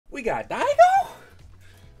We got Daigo.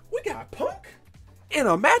 We got Punk in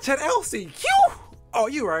a match at LCQ. Oh,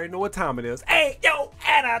 you already know what time it is. Hey, yo,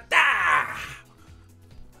 Anada.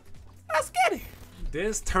 Let's get it.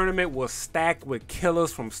 This tournament was stacked with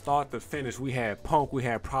killers from start to finish. We had Punk, we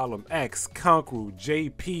had Problem X, KONTROL,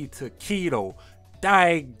 JP, Taquito,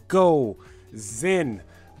 Daigo, Zen,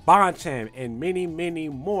 Bonchan, and many, many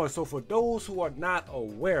more. So for those who are not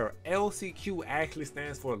aware, LCQ actually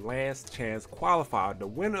stands for Last Chance Qualifier. The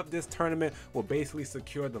winner of this tournament will basically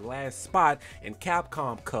secure the last spot in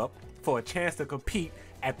Capcom Cup for a chance to compete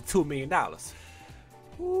at the $2 million.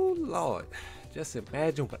 Oh Lord, just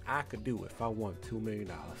imagine what I could do if I won $2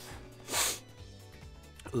 million.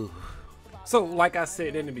 Ooh. So like I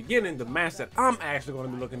said in the beginning, the match that I'm actually going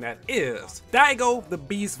to be looking at is Daigo the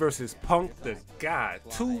Beast versus Punk the God.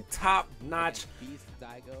 Two top-notch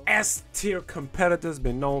S-tier competitors,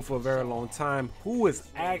 been known for a very long time. Who is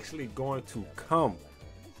actually going to come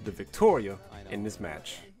the Victoria in this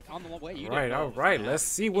match? Alright, let's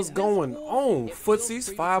see what's going on.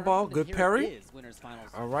 Footsies, fireball, good parry.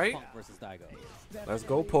 Alright, let's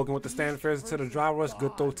go. Poking with the stand affairs into the drive rush.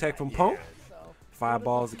 Good throw tech from Punk.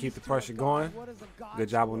 Fireballs to keep the pressure going. Good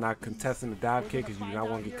job on not contesting the dive kick because you do not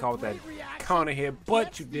want to get caught with that counter hit,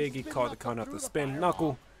 but you did get caught the counter after spin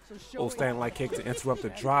knuckle. Old stand light kick to interrupt the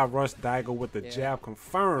drive rush. Daigo with the jab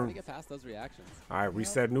confirmed. Alright,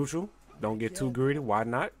 reset neutral. Don't get too greedy. Why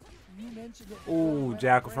not? Ooh,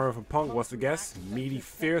 jab confirmed from Punk. What's the guess? Meaty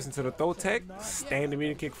fierce into the throw tech. Standing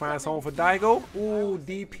meaty kick finds home for Daigo. Ooh,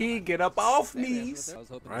 DP, get up off knees.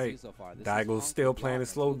 Right. Daigo's still playing it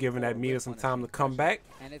slow, giving that meter some time to come back.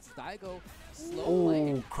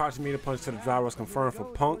 Ooh, crouch meter punch to the drive rush confirmed for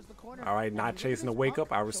Punk. Alright, not chasing the wake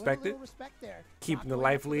up. I respect it. Keeping the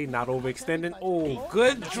life lead, not overextending. Oh,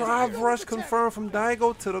 good drive rush confirmed from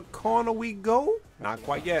Daigo. To the corner we go. Not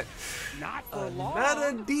quite yet.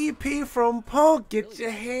 Another DP from Punk. Get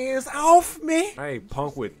your hands off me. Hey,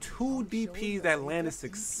 Punk with 2 DPs that landed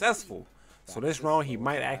successful. So this round he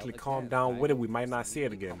might actually calm down with it. We might not see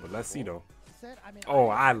it again, but let's see though. Oh,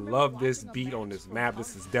 I love this beat on this map.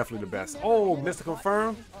 This is definitely the best. Oh, Mr.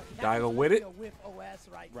 Confirm. Daigo with it.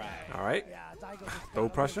 Alright. Throw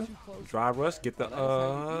pressure. Drive rush. Get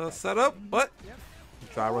the setup. But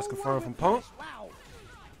drive rush confirmed from Punk.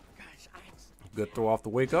 Good throw off the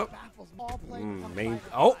wake up.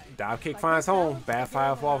 Oh, dive kick finds home. Bad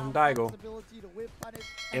firefall from Daigo.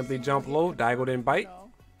 Empty jump low. Daigo didn't bite.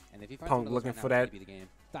 Punk looking for that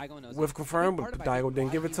whiff confirmed, but Daigo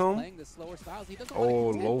didn't give it to him.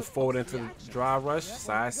 Oh, low forward into the drive rush.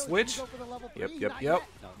 Side switch. Yep.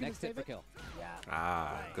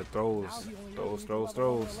 Ah, good throws.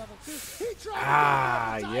 Throws.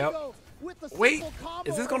 Ah, yep. Wait,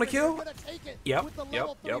 is this gonna kill? Yep.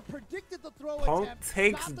 Punk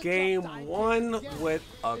takes game 1 with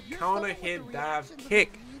a counter hit dive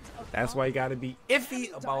kick. That's why you gotta be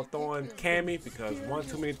iffy about throwing Cammy, because one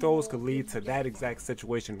too many throws could lead to that exact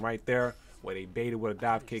situation right there, where they baited with a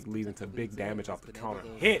dive kick leading to big damage off the counter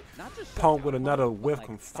hit. Punk with another whiff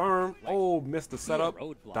confirmed. Oh, missed the setup.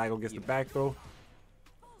 Daigo gets the back throw.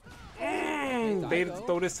 Baited to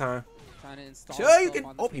throw this time. Sure, you can.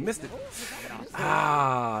 Oh, he missed it.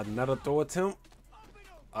 Ah, another throw attempt.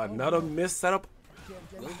 Another missed setup.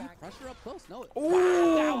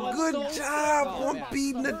 Oh, good job on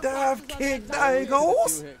beating the dive kick,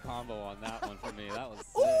 Daigos.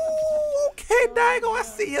 Oh, okay, Daigo, I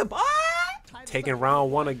see you, boy. Taking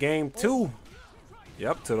round 1 of game 2.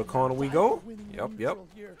 Yep, to the corner we go. Yep.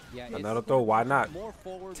 Another throw, why not?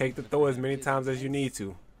 Take the throw as many times as you need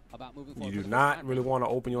to. You do not really want to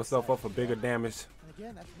open yourself up for bigger damage.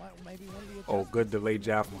 Oh, good delayed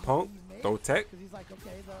jab from Punk. Throw tech.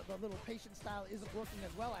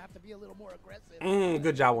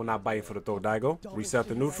 Good job on not biting for the throw, Daigo. Reset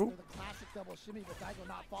the neutral.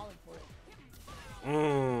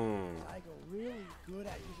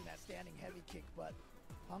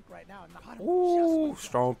 Ooh,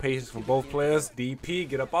 strong patience from both players. DP,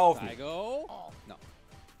 get up off me.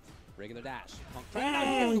 Regular dash.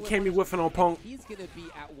 Can't be whiffing on Punk. He's gonna be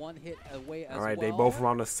at 1 hit away as Alright, they both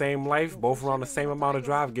around the same life, both around the same amount of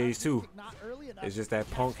drive gauge too. It's just that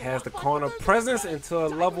Punk has the corner presence into a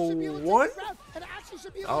level 1.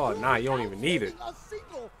 Oh, nah, you don't even need it.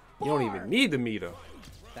 You don't even need the meter.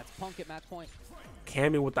 That's Punk at match point.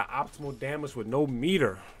 Cammy with the optimal damage with no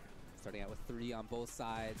meter. Starting out with 3 on both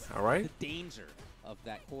sides. Alright. The danger of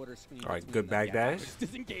that quarter screen. Alright, good back dash.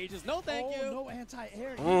 Disengages. No, thank you. No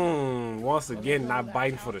anti-air. Once again, not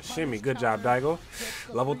biting for the shimmy. Good job, Daigo.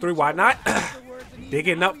 Level 3, why not?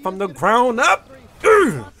 Digging up from the ground up.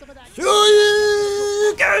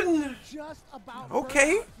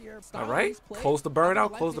 Okay. All right, close the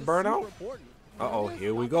burnout, close the burnout. Uh-oh,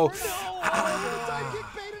 here we go.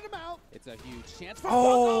 It's a huge chance for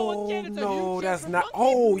Oh, again, it's a no, huge that's chance for not. Punk.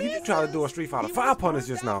 Oh, He you misses. trying to do a Street Fighter 5 punish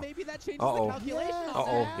just now. Uh-oh.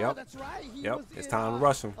 Uh-oh, yep. Yep, it's time to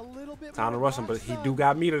rush him. Time to rush him, but he do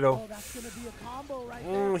got meter, though.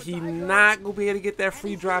 He not going to be able to get that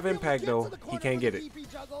free drive impact, though. He can't get it.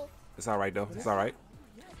 It's all right, though. It's all right.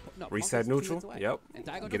 Reset neutral. Yep.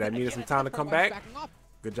 Get that meter some time to come back.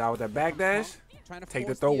 Good job with that backdash. Take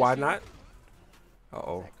the throw. Why not?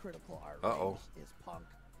 Uh-oh. Uh-oh.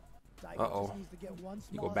 Uh-oh.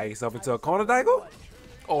 You go back yourself into a corner, Daigo?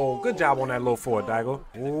 Oh, good job on that low forward, Daigo.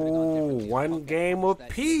 Ooh, one game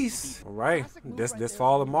apiece. All right. This for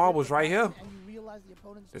all the marbles right here.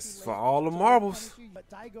 This is for all the marbles.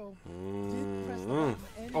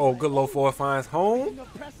 Oh, good low forward finds home.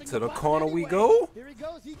 To the corner we go. Here he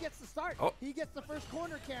goes. He gets the start. Oh. He gets the first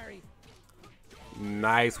corner carry.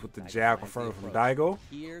 Nice with the jab confirmed from Daigo.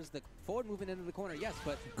 Here's the forward movement into the corner, yes,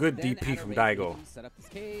 but Good then DP at a from rate, Daigo. he set up his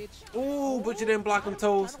cage. Ooh, but you didn't block them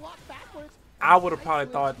toes. Trying to walk backwards. I would have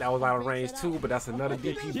probably thought that was out of range too, but that's another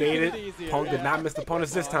DP baited. Punk did not miss the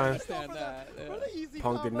punish this time.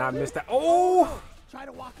 Punk did not miss that. Oh! Try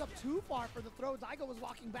to walk up too far for the throw. Daigo was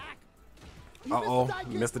walking back. Uh-oh,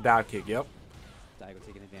 missed the dive kick, yep. Daigo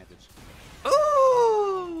taking advantage.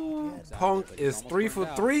 Ooh! Punk is 3 for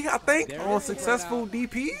 3, I think, on successful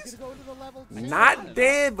DPs. Not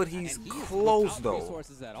dead, but he's close though.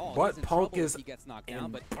 But Punk is in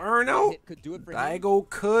burnout. Daigo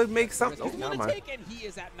could make something. Oh, never mind.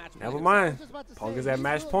 Never mind. Punk is at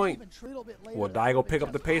match point. Will Daigo pick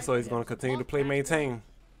up the pace, or he's going to continue to play maintain?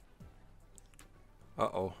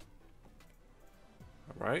 Uh-oh. All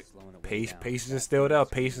right. Patience is still there.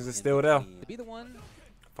 Patience is still there.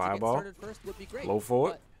 Fireball. Low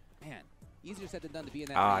forward.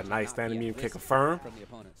 Ah, nice standing medium kick confirmed.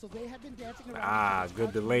 Ah,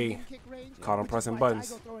 good delay. Caught him pressing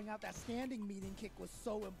buttons. Throwing out that standing medium kick was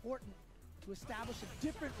so important to establish a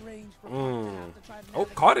different range for Oh,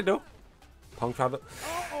 caught it though. Punk tried to.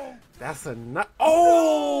 That's a nut.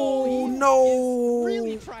 Oh no!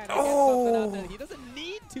 Really trying to get something out there. He doesn't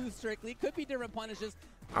need to strictly. Could be different punishes.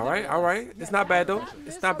 All right, all right. It's not bad though.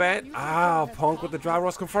 It's not bad. Ah, Punk with the dry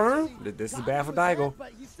rush confirmed. This is bad for Daigo.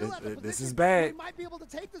 This is bad.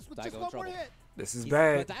 This is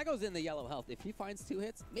bad. But Daigo's in the yellow health. If he finds 2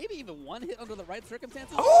 hits, maybe even 1 hit under the right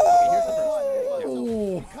circumstances. Oh!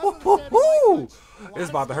 It's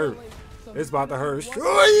about to hurt. It's about to hurt.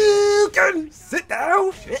 Sure, you can sit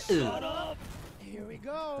down. Shut up. Here we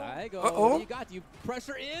go. Daigo, what do you got? Do you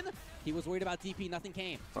pressure in? He was worried about DP. Nothing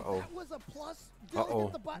came. Uh-oh. That was a plus.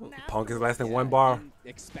 Uh-oh. Punk is less than 1 bar.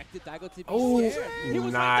 Expected Daigo to be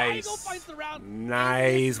scared. Nice.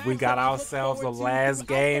 Nice. We got ourselves a last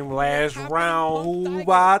game, last round. Who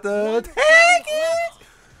about to take it?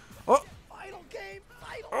 Oh. Final game,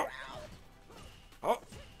 final round.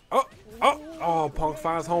 Oh, Punk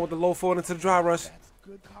finds home with the low forward into the dry rush.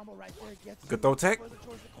 Good combo right there. Gets good throw tech.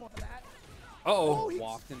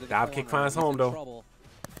 Uh-oh. Dive kick finds home though.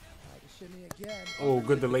 Oh,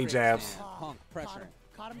 good delay jabs. Punk pressure.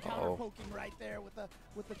 Caught him counter poking right there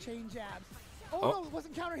with the chain jabs. Oh no, it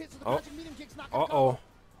wasn't counter hit, so the crouching medium kick's not gonna go.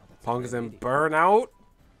 Punk is in burnout.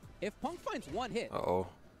 If Punk finds 1 hit.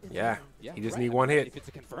 Yeah, he just needs 1 hit. If it's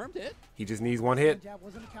a confirmed hit. He just needs 1 hit. Jab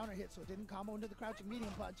wasn't a counter hit, so it didn't combo into the crouching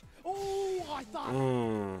medium punch. Oh, I thought.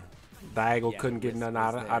 Daigo couldn't get nothing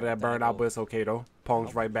out of that burnout, but it's okay though.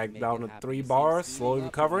 Punk's right back down to 3 bars, slowly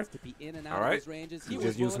recovering. All right, he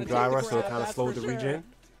just used some dry rush, so it kind of slowed the regen.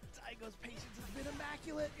 Daigo's patience has been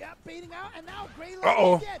immaculate. Yeah, baiting out, and now great.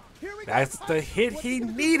 That's the hit he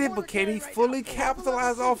needed, but can he fully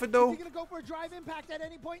capitalize off it though? He's gonna go for a drive impact at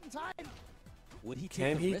any point in time.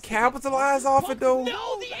 Can he capitalize off it though?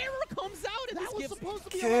 No, the error comes out. And that was supposed to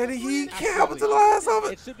be. Can he capitalize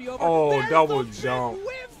off it? Oh, double jump.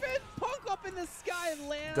 Punk up in the sky and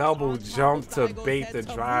lands double jump to bait the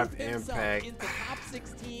drive impact.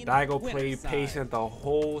 Daigo played patient the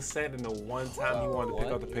whole set, and the one time he wanted to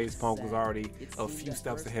pick up the pace, Punk was already a few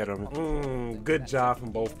steps ahead of him. Good job from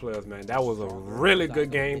both players, man. That was a really good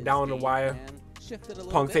game down the wire.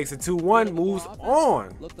 Punk takes it 2-1, moves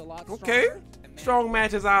on. Okay. Strong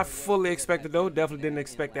match as I fully expected though. Definitely didn't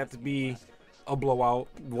expect that to be a blowout.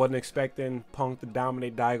 Wasn't expecting Punk to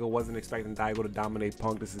dominate Daigo. Wasn't expecting Daigo to dominate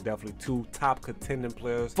Punk. This is definitely 2 top contending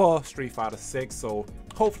players for Street Fighter 6. So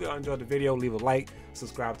hopefully you enjoyed the video. Leave a like,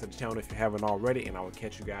 subscribe to the channel if you haven't already, and I will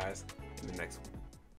catch you guys in the next one.